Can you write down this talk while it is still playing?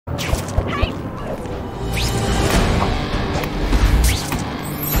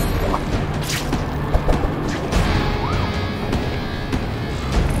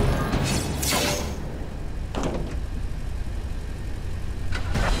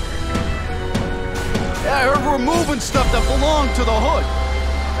I heard we're moving stuff that belonged to the hood.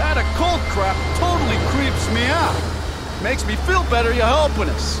 That occult crap totally creeps me out. Makes me feel better you're helping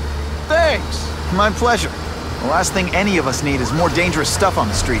us. Thanks. My pleasure. The last thing any of us need is more dangerous stuff on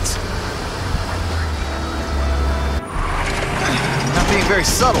the streets. Not being very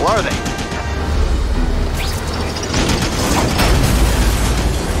subtle, are they?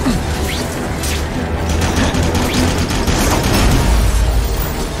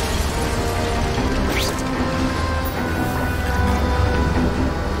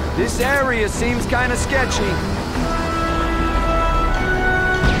 This area seems kind of sketchy.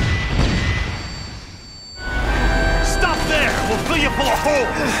 Stop there! We'll fill you full of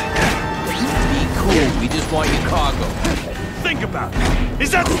holes! Be cool, we just want your cargo. Think about it.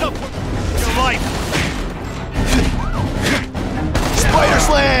 Is that stuff worth your life? Spider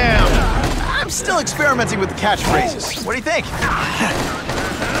Slam! I'm still experimenting with the catchphrases. What do you think?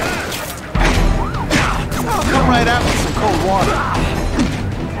 I'll come right out with some cold water.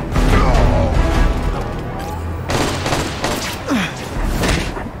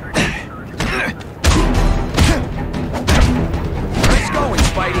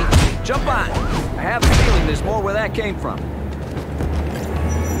 Jump on! I have a feeling there's more where that came from.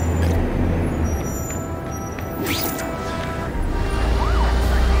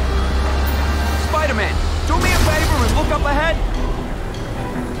 Spider-Man, do me a favor and look up ahead.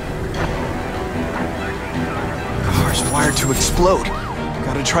 Car's wired to explode.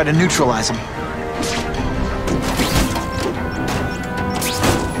 Gotta try to neutralize them.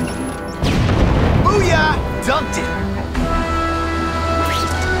 Booyah! Dunked it!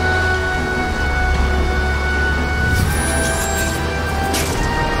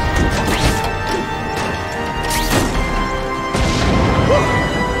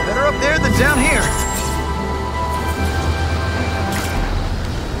 There than down here.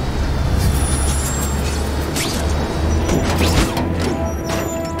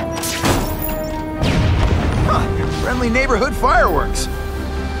 Huh, friendly neighborhood fireworks.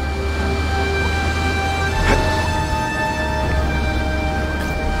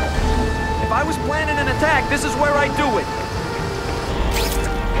 If I was planning an attack, this is where I'd do it.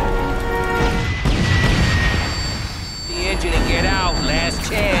 The engine and get out, last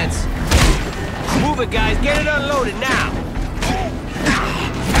chance. Move it, guys. Get it unloaded now.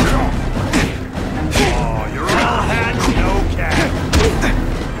 Oh, you're all hat, no cat.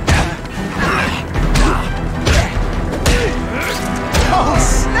 Oh,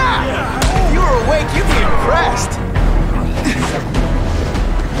 snap! If you were awake, you'd be impressed.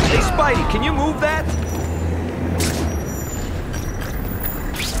 Hey, Spidey, can you move that?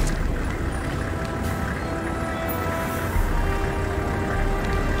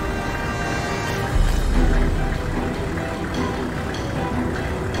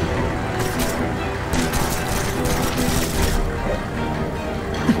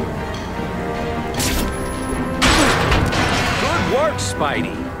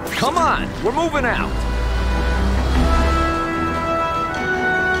 Spidey. Come on, we're moving out.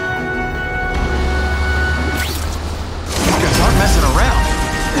 You guys aren't messing around.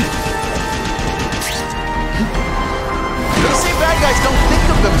 They say bad guys don't think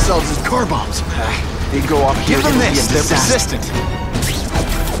of themselves as car bombs. They go off here. Give them this. They're persistent. Spider-Man?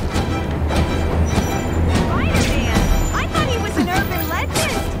 I thought he was an urban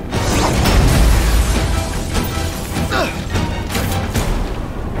legend.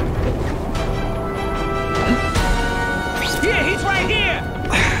 Here, he's right here!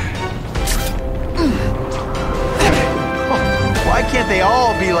 Why can't they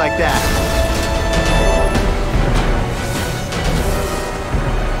all be like that?